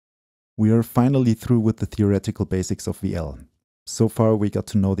We are finally through with the theoretical basics of VL. So far we got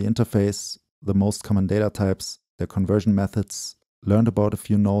to know the interface, the most common data types, their conversion methods, learned about a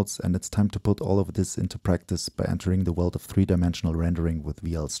few nodes, and it's time to put all of this into practice by entering the world of three-dimensional rendering with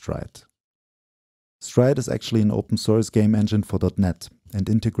VL.Stride. Stride is actually an open source game engine for .NET and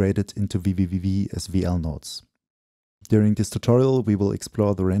integrated into vvvv as VL nodes. During this tutorial, we will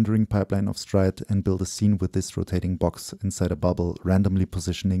explore the rendering pipeline of Stride and build a scene with this rotating box inside a bubble, randomly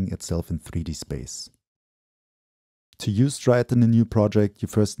positioning itself in 3D space. To use Stride in a new project, you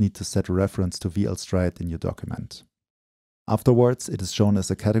first need to set a reference to VL.Stride in your document. Afterwards, it is shown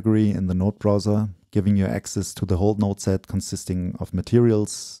as a category in the node browser, giving you access to the whole node set consisting of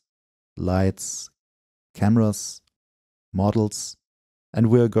materials, lights, cameras, models, and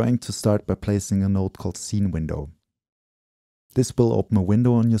we are going to start by placing a node called Scene Window. This will open a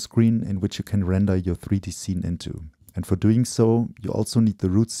window on your screen in which you can render your 3D scene into. And for doing so, you also need the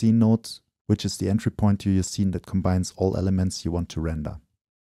root scene node, which is the entry point to your scene that combines all elements you want to render.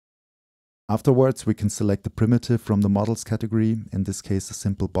 Afterwards, we can select the primitive from the models category, in this case a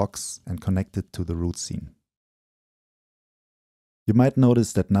simple box, and connect it to the root scene. You might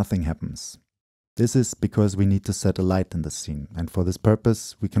notice that nothing happens. This is because we need to set a light in the scene, and for this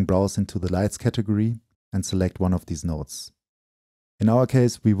purpose, we can browse into the lights category and select one of these nodes. In our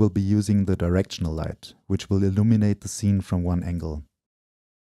case, we will be using the directional light, which will illuminate the scene from one angle.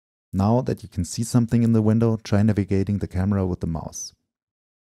 Now that you can see something in the window, try navigating the camera with the mouse.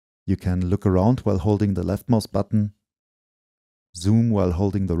 You can look around while holding the left mouse button, zoom while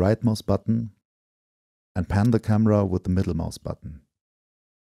holding the right mouse button, and pan the camera with the middle mouse button.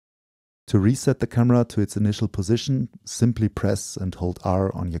 To reset the camera to its initial position, simply press and hold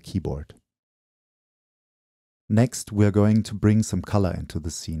R on your keyboard. Next, we are going to bring some color into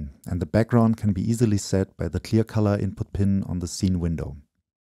the scene, and the background can be easily set by the clear color input pin on the scene window.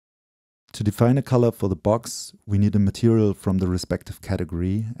 To define a color for the box, we need a material from the respective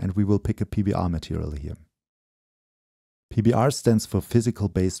category, and we will pick a PBR material here. PBR stands for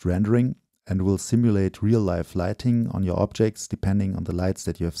physical-based rendering and will simulate real-life lighting on your objects depending on the lights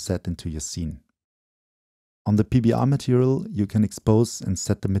that you have set into your scene. On the PBR material, you can expose and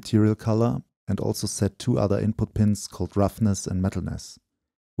set the material color, and also set two other input pins called roughness and metalness,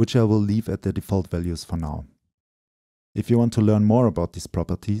 which I will leave at their default values for now. If you want to learn more about these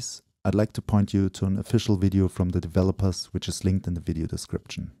properties, I'd like to point you to an official video from the developers, which is linked in the video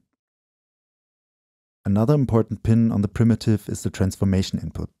description. Another important pin on the primitive is the transformation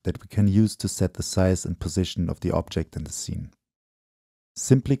input that we can use to set the size and position of the object in the scene.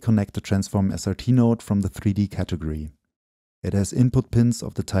 Simply connect the transform SRT node from the 3D category. It has input pins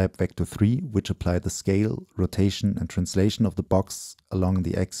of the type vector3, which apply the scale, rotation, and translation of the box along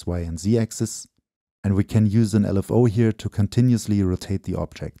the X, Y, and Z axis, and we can use an LFO here to continuously rotate the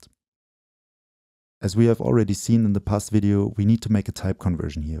object. As we have already seen in the past video, we need to make a type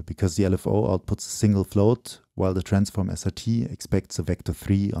conversion here, because the LFO outputs a single float, while the transform SRT expects a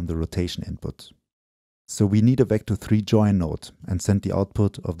vector3 on the rotation input. So we need a vector3 join node and send the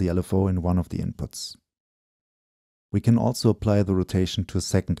output of the LFO in one of the inputs. We can also apply the rotation to a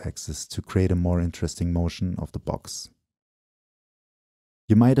second axis to create a more interesting motion of the box.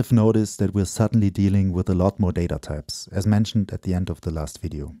 You might have noticed that we're suddenly dealing with a lot more data types, as mentioned at the end of the last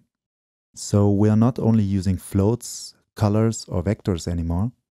video. So we are not only using floats, colors or vectors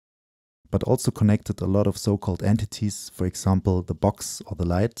anymore, but also connected a lot of so-called entities, for example the box or the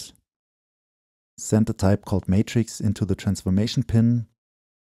light, sent a type called matrix into the transformation pin,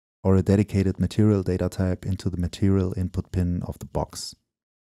 or a dedicated material data type into the material input pin of the box.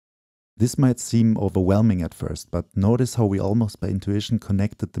 This might seem overwhelming at first, but notice how we almost by intuition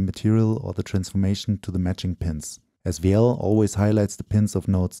connected the material or the transformation to the matching pins, as VL always highlights the pins of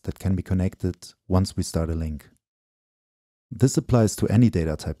nodes that can be connected once we start a link. This applies to any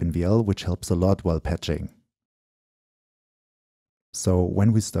data type in VL, which helps a lot while patching. So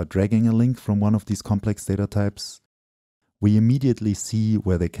when we start dragging a link from one of these complex data types, we immediately see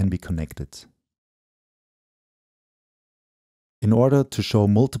where they can be connected. In order to show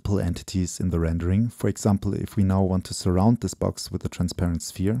multiple entities in the rendering, for example, if we now want to surround this box with a transparent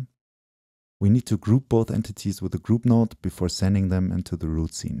sphere, we need to group both entities with a group node before sending them into the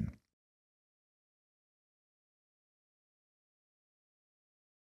root scene.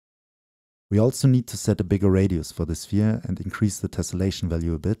 We also need to set a bigger radius for the sphere and increase the tessellation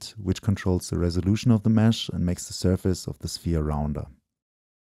value a bit, which controls the resolution of the mesh and makes the surface of the sphere rounder.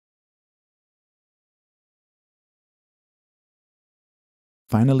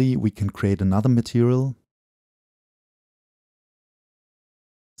 Finally, we can create another material,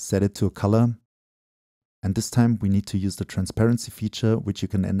 set it to a color, And this time we need to use the transparency feature, which you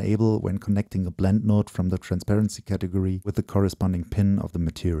can enable when connecting a blend node from the transparency category with the corresponding pin of the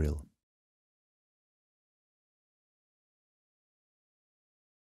material.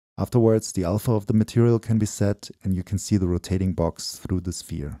 Afterwards, the alpha of the material can be set, and you can see the rotating box through the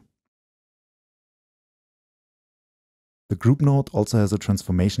sphere. The group node also has a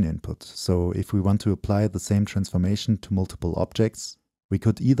transformation input, so if we want to apply the same transformation to multiple objects, we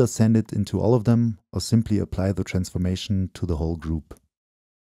could either send it into all of them or simply apply the transformation to the whole group.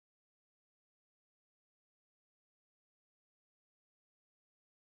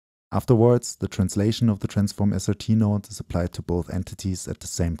 Afterwards, the translation of the transform SRT node is applied to both entities at the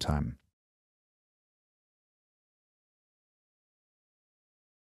same time.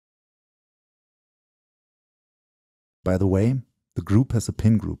 By the way, the group has a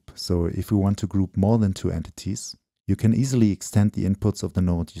pin group, so if we want to group more than two entities, you can easily extend the inputs of the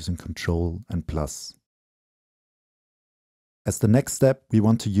node using Ctrl and plus. As the next step, we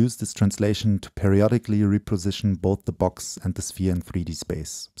want to use this translation to periodically reposition both the box and the sphere in 3D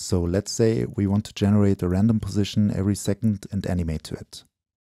space. So let's say we want to generate a random position every second and animate to it.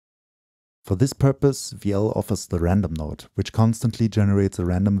 For this purpose, VL offers the random node, which constantly generates a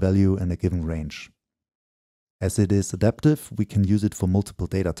random value in a given range. As it is adaptive, we can use it for multiple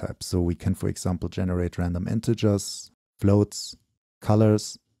data types. So we can, for example, generate random integers, floats,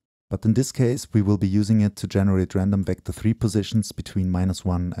 colors, but in this case, we will be using it to generate random vector 3 positions between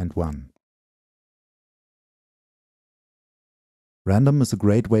 -1 and 1. Random is a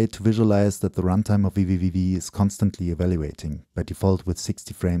great way to visualize that the runtime of vvvv is constantly evaluating, by default with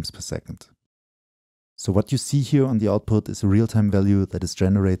 60 frames per second. So what you see here on the output is a real-time value that is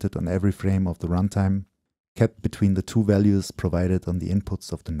generated on every frame of the runtime, kept between the two values provided on the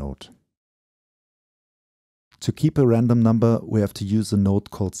inputs of the node. To keep a random number, we have to use a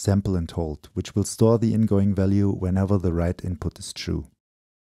node called sample and hold, which will store the ingoing value whenever the right input is true.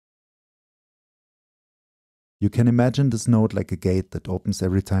 You can imagine this node like a gate that opens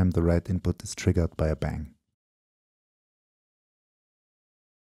every time the right input is triggered by a bang.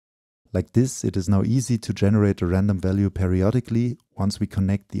 Like this, it is now easy to generate a random value periodically once we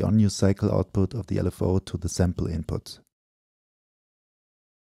connect the on-use cycle output of the LFO to the sample input.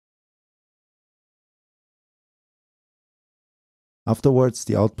 Afterwards,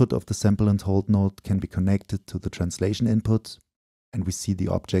 the output of the sample and hold node can be connected to the translation input, and we see the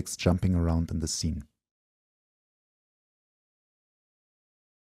objects jumping around in the scene.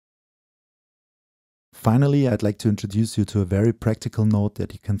 Finally, I'd like to introduce you to a very practical node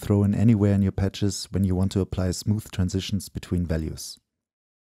that you can throw in anywhere in your patches when you want to apply smooth transitions between values.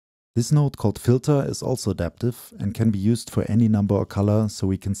 This node called filter is also adaptive and can be used for any number or color, so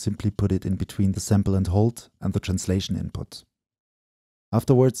we can simply put it in between the sample and hold and the translation input.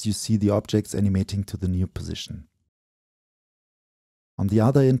 Afterwards, you see the objects animating to the new position. On the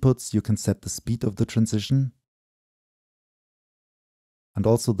other inputs, you can set the speed of the transition and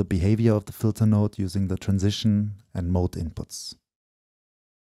also the behavior of the filter node using the transition and mode inputs.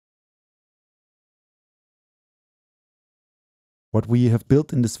 What we have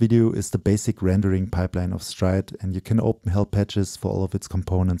built in this video is the basic rendering pipeline of Stride, and you can open help patches for all of its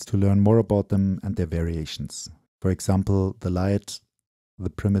components to learn more about them and their variations. For example, the light, the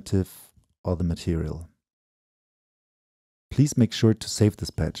primitive, or the material. Please make sure to save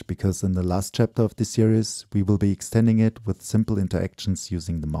this patch, because in the last chapter of this series, we will be extending it with simple interactions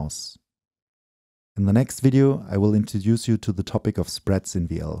using the mouse. In the next video, I will introduce you to the topic of spreads in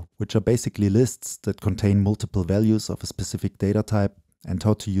VL, which are basically lists that contain multiple values of a specific data type and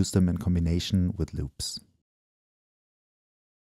how to use them in combination with loops.